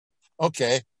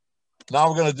Okay. Now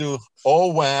we're going to do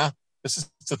oh wah. This is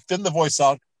to thin the voice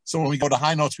out. So when we go to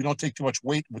high notes, we don't take too much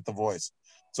weight with the voice.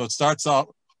 So it starts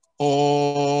out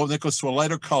oh, then it goes to a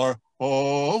lighter color.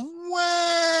 Oh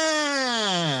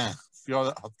wah. Feel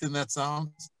how thin that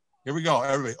sounds? Here we go,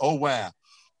 everybody. Oh wah.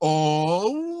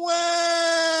 Oh wah.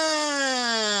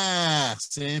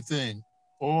 Same thing.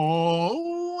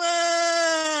 Oh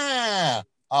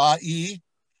wah. E.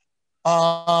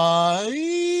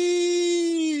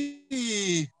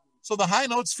 E. So the high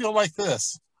notes feel like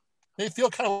this. They feel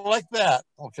kind of like that.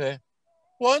 Okay.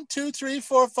 1, 2, 3,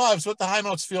 4, 5 is what the high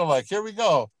notes feel like. Here we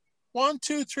go. 1,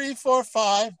 2, 3, 4,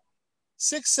 5,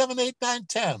 6, 7, 8, 9,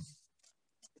 10.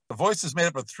 The voice is made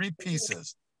up of 3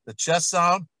 pieces. The chest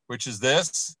sound, which is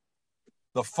this.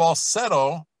 The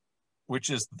falsetto, which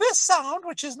is this sound,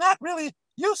 which is not really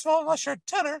useful unless you're a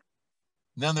tenor.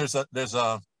 And then there's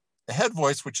a head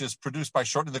voice, which is produced by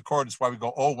shortening the chord. That's why we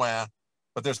go oh wah.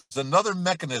 But there's another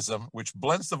mechanism which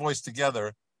blends the voice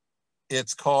together.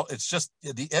 It's just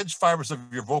the edge fibers of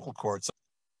your vocal cords.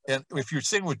 And if you're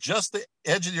singing with just the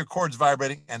edge of your cords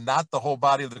vibrating and not the whole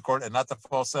body of the chord and not the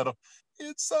falsetto,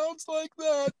 it sounds like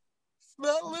that.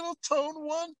 That little tone,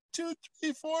 1, 2,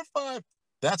 3, 4, 5.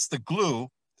 That's the glue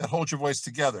that holds your voice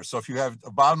together. So if you have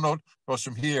a bottom note goes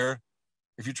from here,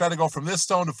 if you try to go from this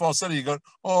tone to falsetto, you go,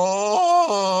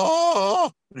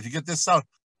 oh. But if you get this sound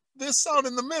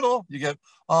in the middle, you get,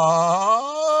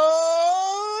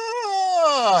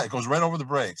 it goes right over the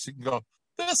brakes. You can go,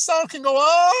 this sound can go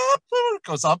up, it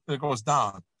goes up, it goes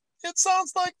down. It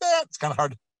sounds like that. It's kind of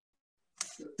hard to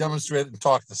demonstrate it and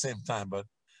talk at the same time, but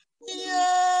yeah,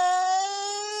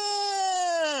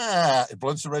 it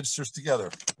blends the registers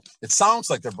together. It sounds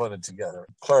like they're blended together.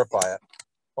 Clarify it.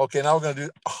 Okay, now we're going to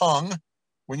do hung.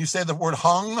 When you say the word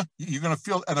hung, you're going to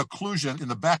feel an occlusion in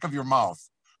the back of your mouth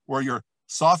where your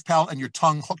soft palate and your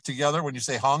tongue hook together when you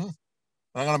say hung.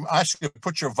 And I'm going to ask you to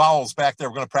put your vowels back there.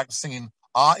 We're going to practice singing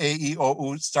ah, a, e,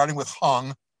 o, u, starting with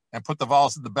hung, and put the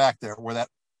vowels in the back there where that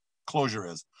closure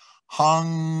is.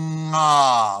 Hung,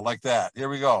 ah, like that. Here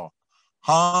we go.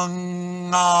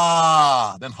 Hung,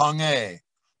 ah, then hung, a.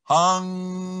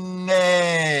 Hung,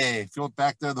 a. Feel it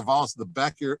back there, the vowels in the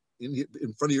back here, in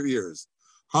front of your ears.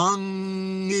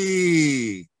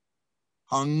 Hung-y,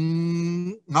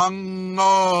 hung,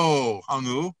 hung-o,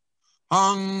 hung-u,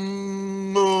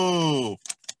 hung-u.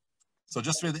 So it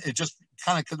just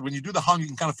kind of, when you do the hung, you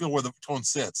can kind of feel where the tone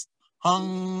sits.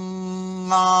 Hung,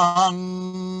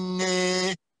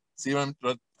 hung-y. See what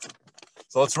I'm,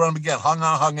 so let's run them again. Hung,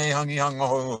 hung-y, hung-y,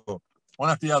 hung-o. One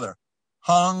after the other.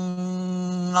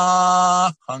 Hung,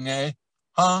 hung-y,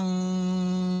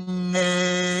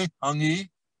 hung-y, hung-y.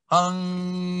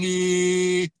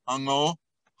 Hung-y, hung-o,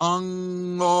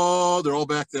 hung-o. They're all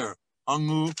back there.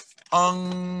 Hung-u,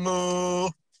 hung-u.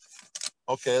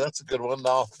 Okay, that's a good one.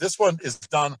 Now, this one is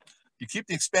done. You keep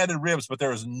the expanded ribs, but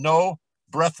there is no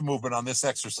breath movement on this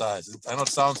exercise. I know it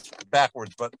sounds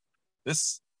backwards, but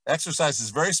this exercise is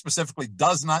very specifically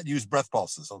does not use breath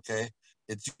pulses, okay?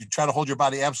 You try to hold your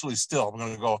body absolutely still. I'm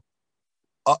going to go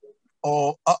oh,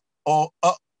 oh, oh, oh,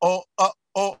 oh, oh,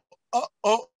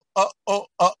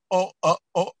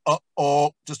 oh,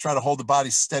 oh. Just try to hold the body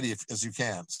steady as you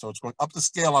can. So it's going up the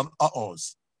scale on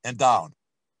uh-ohs and down.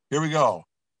 Here we go.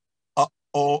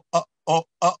 Uh-oh, uh-oh,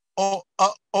 uh-oh,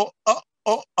 uh-oh,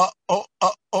 uh-oh, uh-oh,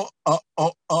 uh-oh,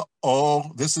 uh-oh,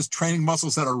 uh-oh. This is training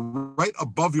muscles that are right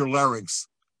above your larynx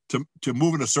to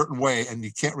move in a certain way, and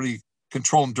you can't really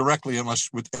control them directly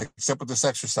except with this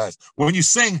exercise. When you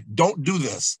sing, don't do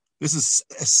this. This is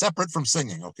separate from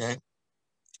singing, okay?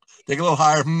 Take a little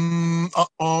higher.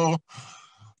 Uh-oh.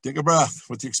 Take a breath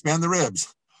with you. Expand the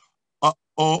ribs.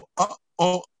 Uh-oh,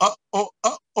 uh-oh, uh-oh,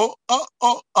 uh-oh, uh-oh,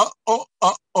 uh-oh,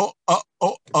 uh-oh,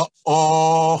 uh-oh,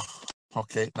 uh-oh.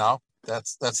 Okay, now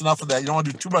that's enough of that. You don't want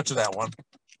to do too much of that one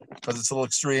because it's a little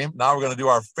extreme. Now we're going to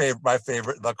do my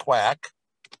favorite, the quack.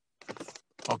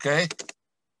 Okay.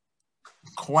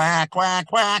 Quack, quack,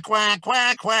 quack, quack,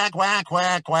 quack, quack, quack,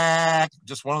 quack, quack.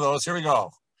 Just one of those. Here we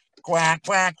go. Quack,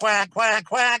 quack, quack, quack,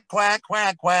 quack, quack,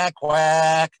 quack, quack,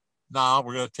 quack. Now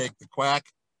we're going to take the quack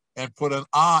and put an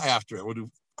ah after it. We'll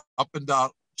do up and down,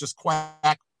 just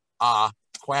quack, ah,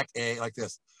 quack, a, like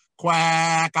this.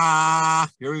 Quack, ah.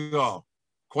 Here we go.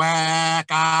 Quack,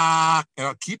 ah. And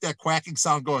I'll keep that quacking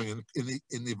sound going in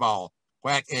the vowel.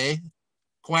 Quack, a,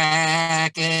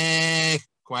 quack, a,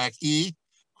 quack, e,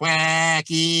 quack,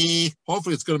 e.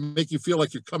 Hopefully it's going to make you feel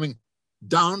like you're coming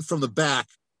down from the back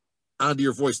onto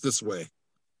your voice this way.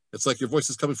 It's like your voice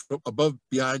is coming from above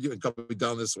behind you and coming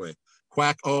down this way.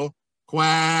 Quack, oh,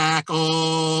 quack,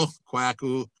 oh, quack,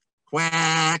 ooh,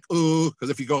 quack, ooh. Because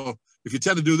if you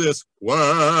tend to do this,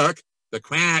 quack, the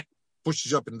quack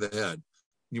pushes you up into the head.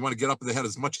 You want to get up in the head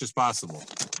as much as possible.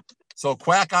 So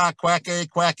quack-ah, quack-a,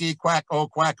 quacky, quack-o,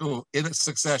 quack-oo, in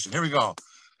succession. Here we go.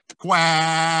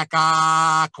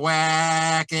 Quack-ah,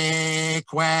 quack-a,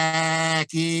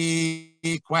 quacky,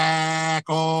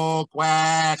 quack-o,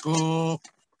 quack-oo.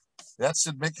 That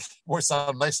should make the voice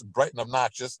sound nice and bright and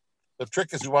obnoxious. The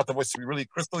trick is you want the voice to be really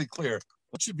crystal clear.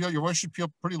 Your voice should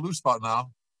feel pretty loose about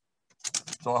now.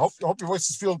 So I hope your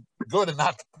voices feel good and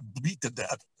not beat to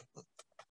death.